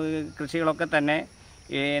കൃഷികളൊക്കെ തന്നെ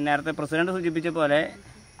നേരത്തെ പ്രസിഡന്റ് സൂചിപ്പിച്ച പോലെ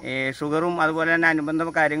ഷുഗറും അതുപോലെ തന്നെ അനുബന്ധ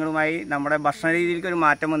കാര്യങ്ങളുമായി നമ്മുടെ ഭക്ഷണ രീതിയിലേക്ക് ഒരു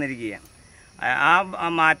മാറ്റം വന്നിരിക്കുകയാണ്. ആ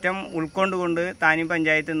മാറ്റം ഉൾക്കൊണ്ടുകൊണ്ട് താനി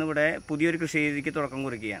പഞ്ചായത്ത് ഇന്നിവിടെ പുതിയൊരു കൃഷി രീതിക്ക് തുടക്കം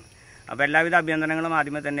കുറിക്കുകയാണ്. അപ്പോൾ എല്ലാവിധ അഭിനന്ദനങ്ങളും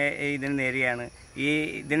ആദ്യമേ തന്നെ ഇതിന് നേരുകയാണ്.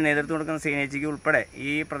 ഇതിന് നേതൃത്വം കൊടുക്കുന്ന സീനേച്ചിക്ക് ഉൾപ്പെടെ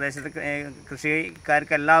ഈ പ്രദേശത്ത്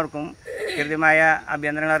കൃഷിക്കാർക്ക് എല്ലാവർക്കും കൃത്യമായ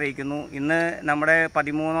അഭിനന്ദനങ്ങൾ അറിയിക്കുന്നു. ഇന്ന് നമ്മുടെ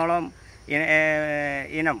 13ഓളം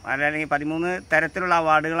ഇനം അല്ലെങ്കിൽ 13 തരത്തിലുള്ള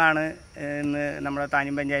അവാർഡുകളാണ് ഇന്ന് നമ്മുടെ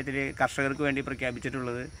താനി പഞ്ചായത്തിൽ കർഷകർക്ക് വേണ്ടി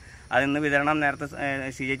പ്രഖ്യാപിച്ചിട്ടുള്ളത്. അതിന്ന് വിതരണം നേരത്തെ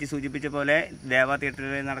CJ സൂചിപ്പിച്ച പോലെ ദേവ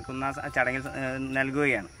തിയേറ്ററിൽ നടക്കുന്ന ചടങ്ങിൽ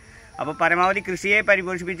നൽകുകയാണ്. അപ്പോൾ പരമാവധി കൃഷിയെ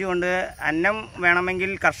പരിപോഷിപ്പിച്ചുകൊണ്ട് അന്നം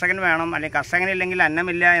വേണമെങ്കിൽ കർഷകൻ വേണം, അല്ലെങ്കിൽ കർഷകനില്ലെങ്കിൽ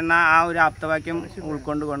അന്നമില്ല എന്ന ആ ഒരു ആപ്തവാക്യം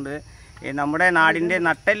ഉൾക്കൊണ്ടുകൊണ്ട് നമ്മുടെ നാടിൻ്റെ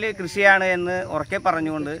നട്ടെല്ല് കൃഷിയാണ് എന്ന് ഉറക്കെ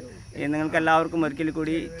പറഞ്ഞുകൊണ്ട് നിങ്ങൾക്ക് എല്ലാവർക്കും ഒരിക്കൽ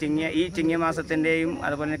കൂടി ഈ ചിങ്ങമാസത്തിൻ്റെയും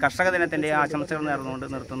അതുപോലെ കർഷക ദിനത്തിൻ്റെയും ആശംസകൾ നേർന്നുകൊണ്ട്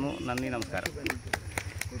നിർത്തുന്നു. നന്ദി, നമസ്കാരം.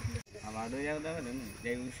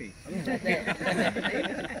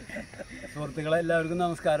 സുഹൃത്തുക്കളെ എല്ലാവർക്കും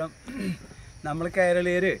നമസ്കാരം. നമ്മൾ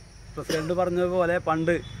കേരളീയര് പ്രസിഡന്റ് പറഞ്ഞതുപോലെ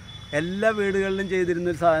പണ്ട് എല്ലാ വീടുകളിലും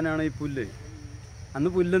ചെയ്തിരുന്നൊരു സാധനമാണ് ഈ പുല്ല്. അന്ന്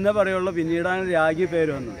പുല്ലെന്നേ പറയുള്ളൂ, പിന്നീടാണ് രാഗി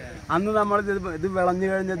പേര് വന്നത്. അന്ന് നമ്മൾ ഇത് വിളഞ്ഞു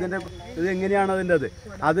കഴിഞ്ഞതിൻ്റെ ഇത് എങ്ങനെയാണ്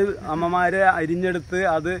അത് അമ്മമാരെ അരിഞ്ഞെടുത്ത്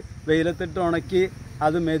അത് വെയിലത്തിട്ട് ഉണക്കി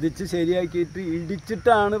അത് മെതിച്ച് ശരിയാക്കിയിട്ട്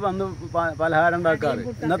ഇടിച്ചിട്ടാണ് വന്ന് പലഹാരം ഉണ്ടാക്കാറ്.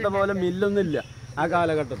 ഇന്നത്തെ പോലെ മില്ലൊന്നുമില്ല ആ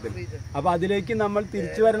കാലഘട്ടത്തിൽ. അപ്പോൾ അതിലേക്ക് നമ്മൾ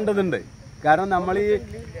തിരിച്ചു വരേണ്ടതുണ്ട്. കാരണം നമ്മൾ ഈ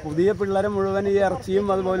പുതിയ പിള്ളേരെ മുഴുവൻ ഈ ഇറച്ചിയും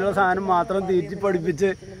അതുപോലുള്ള സാധനം മാത്രം തീറ്റി പഠിപ്പിച്ച്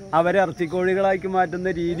അവരെ ഇറച്ചിക്കോഴികളാക്കി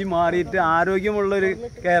മാറ്റുന്ന രീതി മാറിയിട്ട് ആരോഗ്യമുള്ളൊരു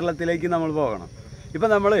കേരളത്തിലേക്ക് നമ്മൾ പോകണം. ഇപ്പം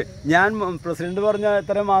ഞാൻ പ്രസിഡന്റ് പറഞ്ഞ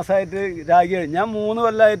എത്ര മാസമായിട്ട് രാഗി ഞാൻ 3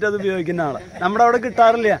 കൊല്ലമായിട്ട് അത് ഉപയോഗിക്കുന്ന ആളാണ്. നമ്മുടെ അവിടെ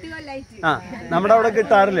കിട്ടാറില്ല. നമ്മുടെ അവിടെ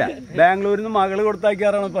കിട്ടാറില്ല. ബാംഗ്ലൂരിൽ നിന്ന് മകള്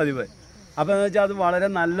കൊടുത്താക്കാറാണ് പതിവ്. അപ്പോൾ എന്ന് വെച്ചാൽ അത് വളരെ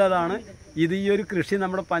നല്ലതാണ്. ഇത് ഈ ഒരു കൃഷി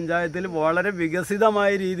നമ്മുടെ പഞ്ചായത്തിൽ വളരെ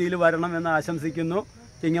വികസിതമായ രീതിയിൽ വരണം എന്ന് ആശംസിക്കുന്നു.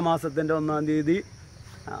 ചിങ്ങമാസത്തിൻ്റെ 1-ാം തീയതി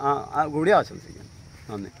കൂടി ആശംസിക്കുന്നു.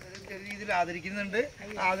 നന്ദി. രീതിയിൽ ആദരിക്കുന്നുണ്ട്.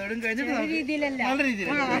 അതോടും കഴിഞ്ഞിട്ട് നല്ല രീതിയിൽ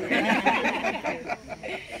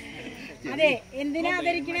അതെ, എന്തിനാ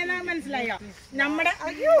ആദരിക്കണേന്ന് മനസ്സിലായോ? നമ്മുടെ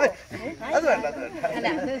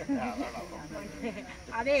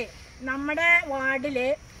അതെ, നമ്മുടെ വാർഡില്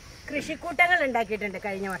കൃഷിക്കൂട്ടങ്ങൾ ഉണ്ടാക്കിയിട്ടുണ്ട്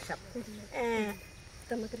കഴിഞ്ഞ വർഷം.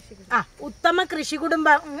 ഉത്തമ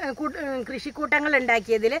കൃഷിക്കൂട്ടങ്ങൾ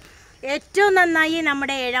ഉണ്ടാക്കിയതിൽ ഏറ്റവും നന്നായി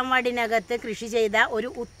നമ്മുടെ 7-ാം വാർഡിനകത്ത് കൃഷി ചെയ്ത ഒരു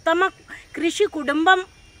ഉത്തമ കൃഷി കുടുംബം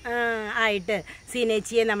ആയിട്ട്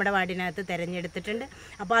സീനേച്ചിയെ നമ്മുടെ വാർഡിനകത്ത് തിരഞ്ഞെടുത്തിട്ടുണ്ട്.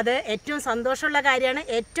 അപ്പോൾ അത് ഏറ്റവും സന്തോഷമുള്ള കാര്യമാണ്.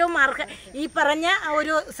 ഏറ്റവും ഈ പറഞ്ഞ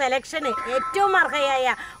ഒരു സെലക്ഷന് ഏറ്റവും അർഹയായ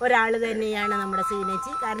ഒരാൾ തന്നെയാണ് നമ്മുടെ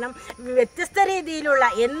സീനേച്ചി. കാരണം വ്യത്യസ്ത രീതിയിലുള്ള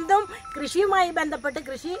എന്തും കൃഷിയുമായി ബന്ധപ്പെട്ട്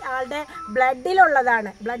കൃഷി ആളുടെ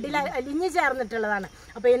ബ്ലഡിലുള്ളതാണ്, ബ്ലഡിൽ അലിഞ്ഞു ചേർന്നിട്ടുള്ളതാണ്.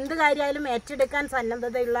 അപ്പോൾ എന്ത് കാര്യമായാലും ഏറ്റെടുക്കാൻ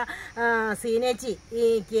സന്നദ്ധതയുള്ള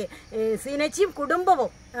സീനേച്ചിയും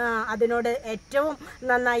കുടുംബവും അതിനോട് ഏറ്റവും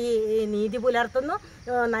നന്നായി നീതി പുലർത്തുന്നു.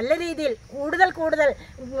 നല്ല രീതിയിൽ കൂടുതൽ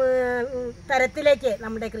തരത്തിലേക്ക്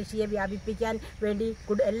നമ്മുടെ കൃഷിയെ വ്യാപിപ്പിക്കാൻ വേണ്ടി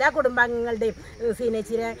എല്ലാ കുടുംബാംഗങ്ങളുടെയും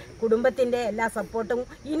സീനേച്ചിയുടെ കുടുംബത്തിൻ്റെ എല്ലാ സപ്പോർട്ടും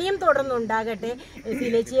ഇനിയും തുടർന്നുണ്ടാകട്ടെ.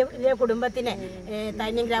 സീനേച്ചിയുടെ കുടുംബത്തിനെ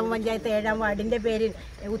താന്യം ഗ്രാമപഞ്ചായത്ത് 7-ാം വാർഡിൻ്റെ പേരിൽ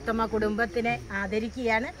ഉത്തമ കുടുംബത്തിനെ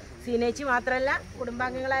ആദരിക്കുകയാണ്. സീനേച്ചി മാത്രമല്ല,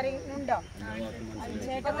 കുടുംബാംഗങ്ങൾ ആരെങ്കിലും ഉണ്ടോ?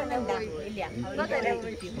 ഇല്ല,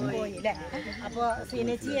 പോയില്ലേ? അപ്പോൾ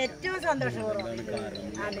സീനേച്ചി ഏറ്റവും സന്തോഷപൂർവ്വം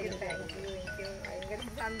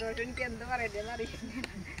സന്തോഷം. എനിക്ക് എന്താ പറയണ്ടെന്ന് അറിയില്ല.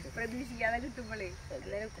 പ്രതീക്ഷിക്കാതെ കിട്ടുമ്പോഴേ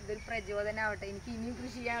ഇതൊരു പ്രചോദനമാവട്ടെ. എനിക്ക് ഇനിയും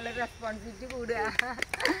കൃഷി ചെയ്യാനുള്ള റെസ്പോൺസിബിലിറ്റി കൂടുക.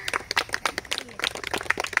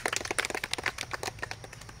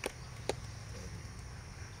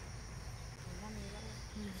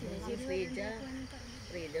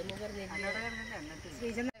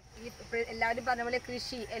 എല്ലാവരും പറഞ്ഞ പോലെ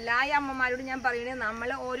കൃഷി എല്ലാ അമ്മമാരോടും ഞാൻ പറയുന്നത് നമ്മൾ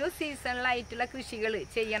ഓരോ സീസണിലായിട്ടുള്ള കൃഷികൾ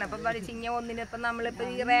ചെയ്യണം. അപ്പം പറയും ചിങ്ങ 1-ന് ഇപ്പം നമ്മളിപ്പോൾ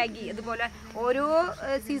ഈ റാഗി അതുപോലെ ഓരോ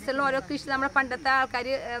സീസണിലും ഓരോ കൃഷി നമ്മുടെ പണ്ടത്തെ ആൾക്കാർ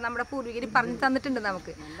നമ്മുടെ പൂർവികർ പറഞ്ഞു തന്നിട്ടുണ്ട്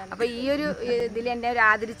നമുക്ക്. അപ്പോൾ ഈ ഒരു ഇതിൽ എന്നെ ഒരു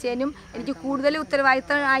ആദരിച്ചതിനും എനിക്ക് കൂടുതൽ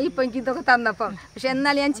ഉത്തരവാദിത്തം ആയി ഇപ്പം എനിക്ക് ഇതൊക്കെ തന്നപ്പം. പക്ഷെ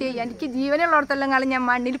എന്നാലും ഞാൻ ചെയ്യും. എനിക്ക് ജീവനുള്ളിടത്തോളം കാലം ഞാൻ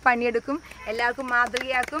മണ്ണിൽ പണിയെടുക്കും, എല്ലാവർക്കും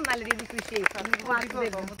മാതൃകയാക്കും, നല്ല രീതിയിൽ കൃഷി ചെയ്യും.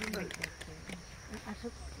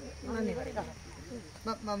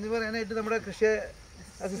 നന്ദി പറയാനായിട്ട് നമ്മുടെ കൃഷി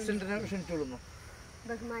അസിസ്റ്റന്റിനെ ക്ഷണിച്ചുകൊള്ളുന്നു.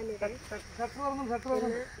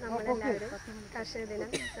 നമ്മളെല്ലാവരും കർഷക ദിനം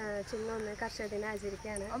ചിങ്ങം 1 കർഷക ദിനം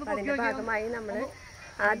ആചരിക്കുകയാണ്. അതിൻ്റെ ഭാഗമായി നമ്മൾ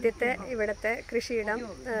ആദ്യത്തെ ഇവിടുത്തെ കൃഷിയിടം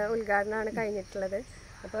ഉദ്ഘാടനമാണ് കഴിഞ്ഞിട്ടുള്ളത്.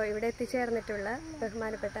 അപ്പോൾ ഇവിടെ എത്തിച്ചേർന്നിട്ടുള്ള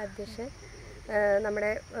ബഹുമാനപ്പെട്ട അധ്യക്ഷൻ,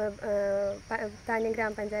 നമ്മുടെ താന്യം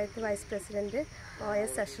ഗ്രാമപഞ്ചായത്ത് വൈസ് പ്രസിഡന്റ്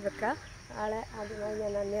OS അഷ്റഫ, ആളെ ആദ്യമായി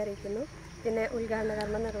ഞാൻ നന്ദി അറിയിക്കുന്നു. പിന്നെ ഉദ്ഘാടന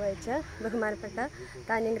കർമ്മം നിർവഹിച്ച ബഹുമാനപ്പെട്ട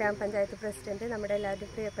താന്യം ഗ്രാമപഞ്ചായത്ത് പ്രസിഡന്റ്, നമ്മുടെ എല്ലാവരും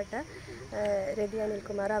പ്രിയപ്പെട്ട രതി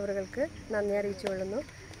അനിൽകുമാർ അവർക്ക് നന്ദി അറിയിച്ചുകൊള്ളുന്നു.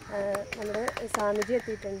 നമ്മുടെ സ്വാമിജി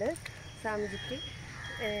എത്തിയിട്ടുണ്ട്, സ്വാമിജിക്ക്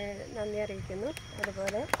നന്ദി അറിയിക്കുന്നു.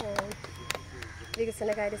 അതുപോലെ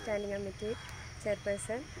വികസനകാര്യ സ്റ്റാൻഡിംഗ് കമ്മിറ്റി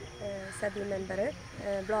ചെയർപേഴ്സൺ സബി member,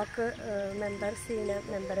 block member Seena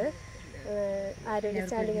member, ആരോഗ്യ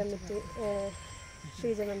standing committee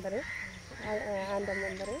Sheeja member, ആൻഡ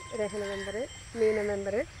member, Rahana member, Meena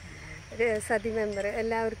member, sati member,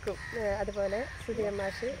 എല്ലാവർക്കും, അതുപോലെ സുധിയ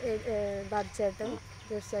മാഷ്, ബാബുചേട്ടൻ,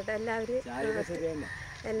 ജോഷിച്ചേട്ടൻ,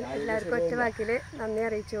 എല്ലാവർക്കും ഒറ്റ വാക്കിൽ നന്ദി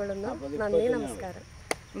അറിയിച്ചുകൊള്ളുന്നു. നന്ദി, നമസ്കാരം.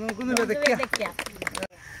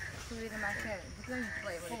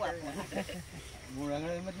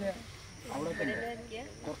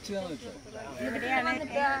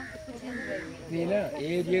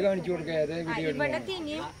 ഏരിയ കാണിച്ചു കൊടുക്കുക,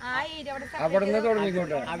 അവിടെ നിന്ന്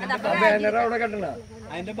തുടങ്ങിക്കോട്ടെ. ബാനർ അവിടെ കണ്ടണ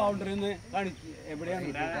അതിന്റെ ബൗണ്ടറി എവിടെയാണ്?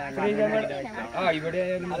 ഇവിടെ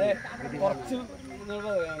കുറച്ച്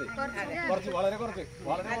വളരെ കുറച്ച്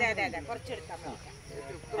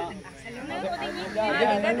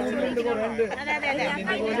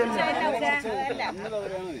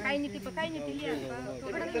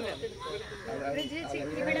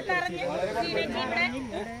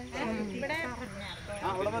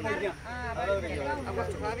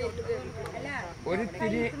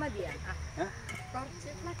ഒരിത്തിരി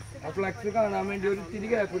ഫ്ലക്സ് കാണാൻ വേണ്ടി ഒരിത്തിരി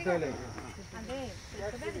ഗ്യാപ്പ് ഇട്ടാലേ.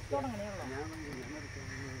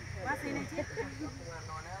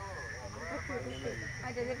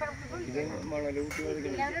 ഇത് മണല് കുട്ടി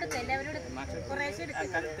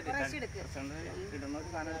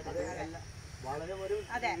വളരെ ഒരു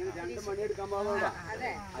 2 മണി എടുക്കാൻ പാടുള്ള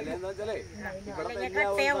അല്ലെന്താ വെച്ചാലേ ഇവിടെ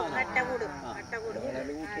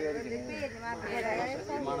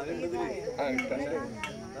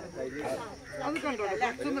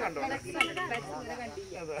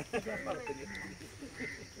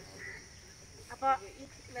അപ്പൊ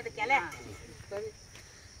വെതുക്കല്ലേ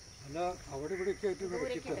അല്ല അവിടെ ഇവിടെ ഒക്കെ ആയിട്ട്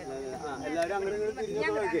എല്ലാവരും അങ്ങനെ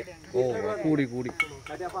കൂടി കൂടി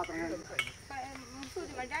മറ്റേ പാത്രം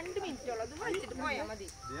 2 മിനിറ്റോളം ഇത് വലിച്ചിട്ട് പോയാൽ മതി.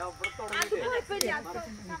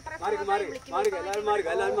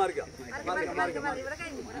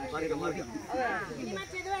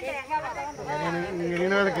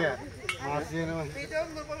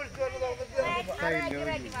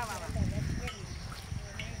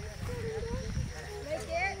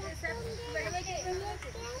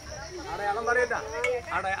 അടയാളം പറയട്ടാ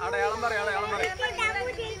അടയാളം പറയാം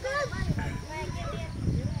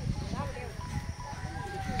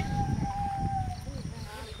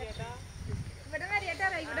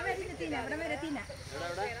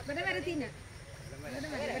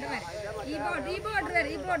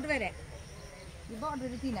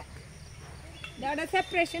ഇവിടെ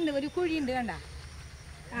സെപ്പറേഷൻ ഉണ്ട്, ഒരു കുഴി ഉണ്ട് കണ്ട.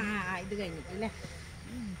 ഇത് കഴിഞ്ഞിട്ടില്ലേ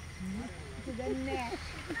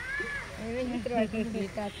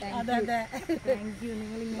താങ്ക് യു.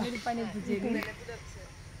 നിങ്ങൾ ഇങ്ങനെ ഒരു പണി എത്തിച്ചേരുന്നു.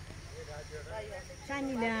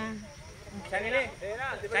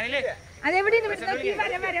 അതെവിടെ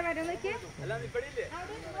നോക്കി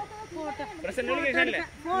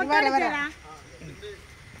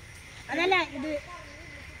അതല്ല ഇത്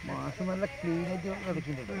മാസം നല്ല ക്ലീൻ ആയിട്ട്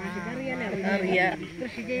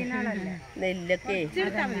കൃഷി ചെയ്യുന്ന ആളല്ലേ. നെല്ലൊക്കെ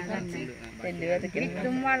നെല്ല്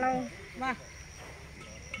വിത്തും വളവും വാ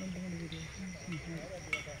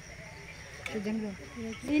പിന്നെ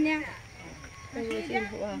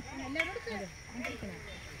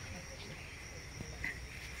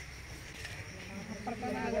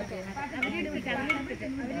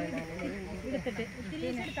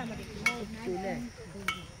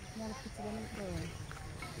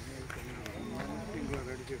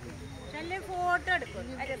ഫോട്ടോ എടുക്കും.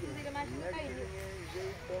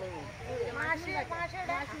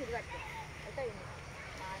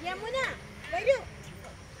 യമുന വരൂ.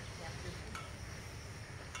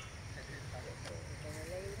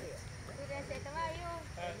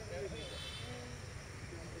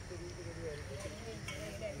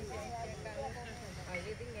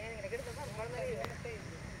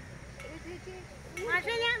 മാഷ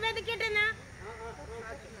ഞാൻ വെതക്കട്ടെ.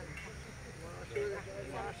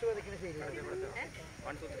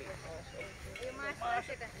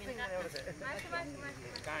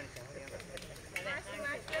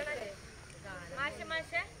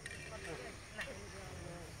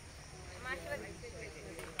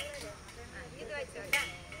 ഇത് വെച്ചോ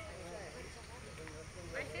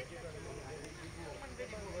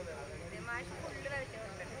മാഷ് ഫുള്ള്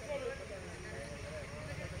വരച്ചിട്ടുണ്ട്.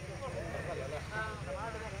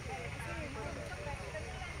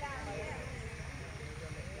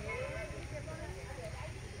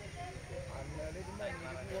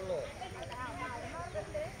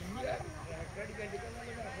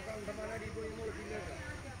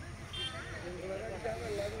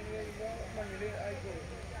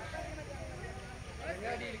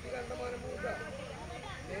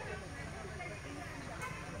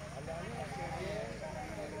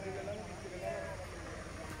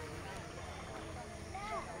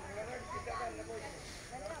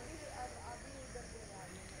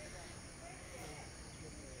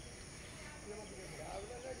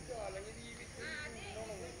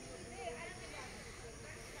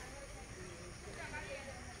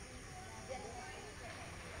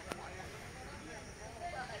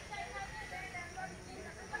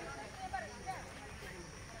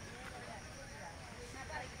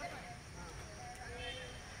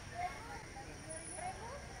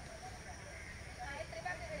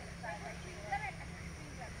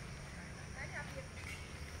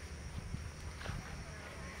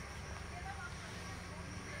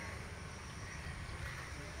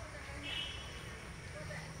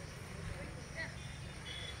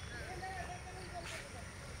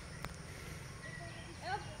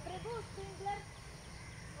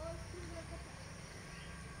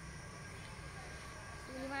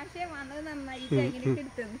 പക്ഷേ വന്നത് നന്നായി ഇങ്ങനെ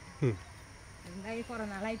എടുത്തത്. എന്തായി കുറെ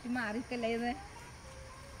നാളായിട്ട് മാറിക്കല്ലേ ഇത്.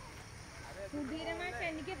 സുധീര മാഷ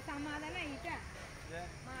എനിക്ക് സമാധാനായിട്ടാ.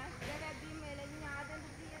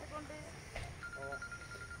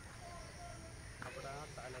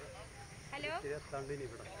 ഹലോ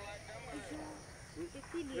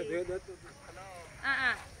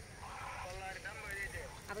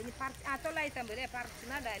അപ്പൊ ഇനി 950 അല്ലേ പറിച്ച്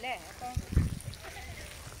നടാ അല്ലേ.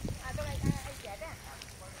 അപ്പൊ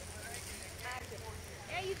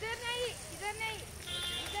इधर नहीं इधर नहीं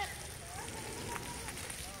इधर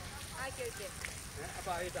आके ओके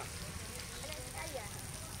അപ്പൊ ആയിട്ടാ कहिया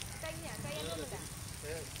कहिया कहिया नोटा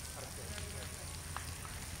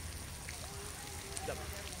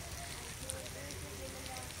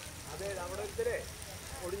അതെ നമ്മുടെ ഒരുത്തരെ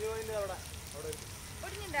ഒടിഞ്ഞു പോയിട്ടുണ്ട് അവിടെ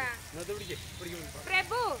ഒടിഞ്ഞിണ്ടാ ഇന്നത്തെ പിടിക്കേ പിടിക്കും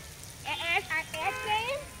പ്രഭു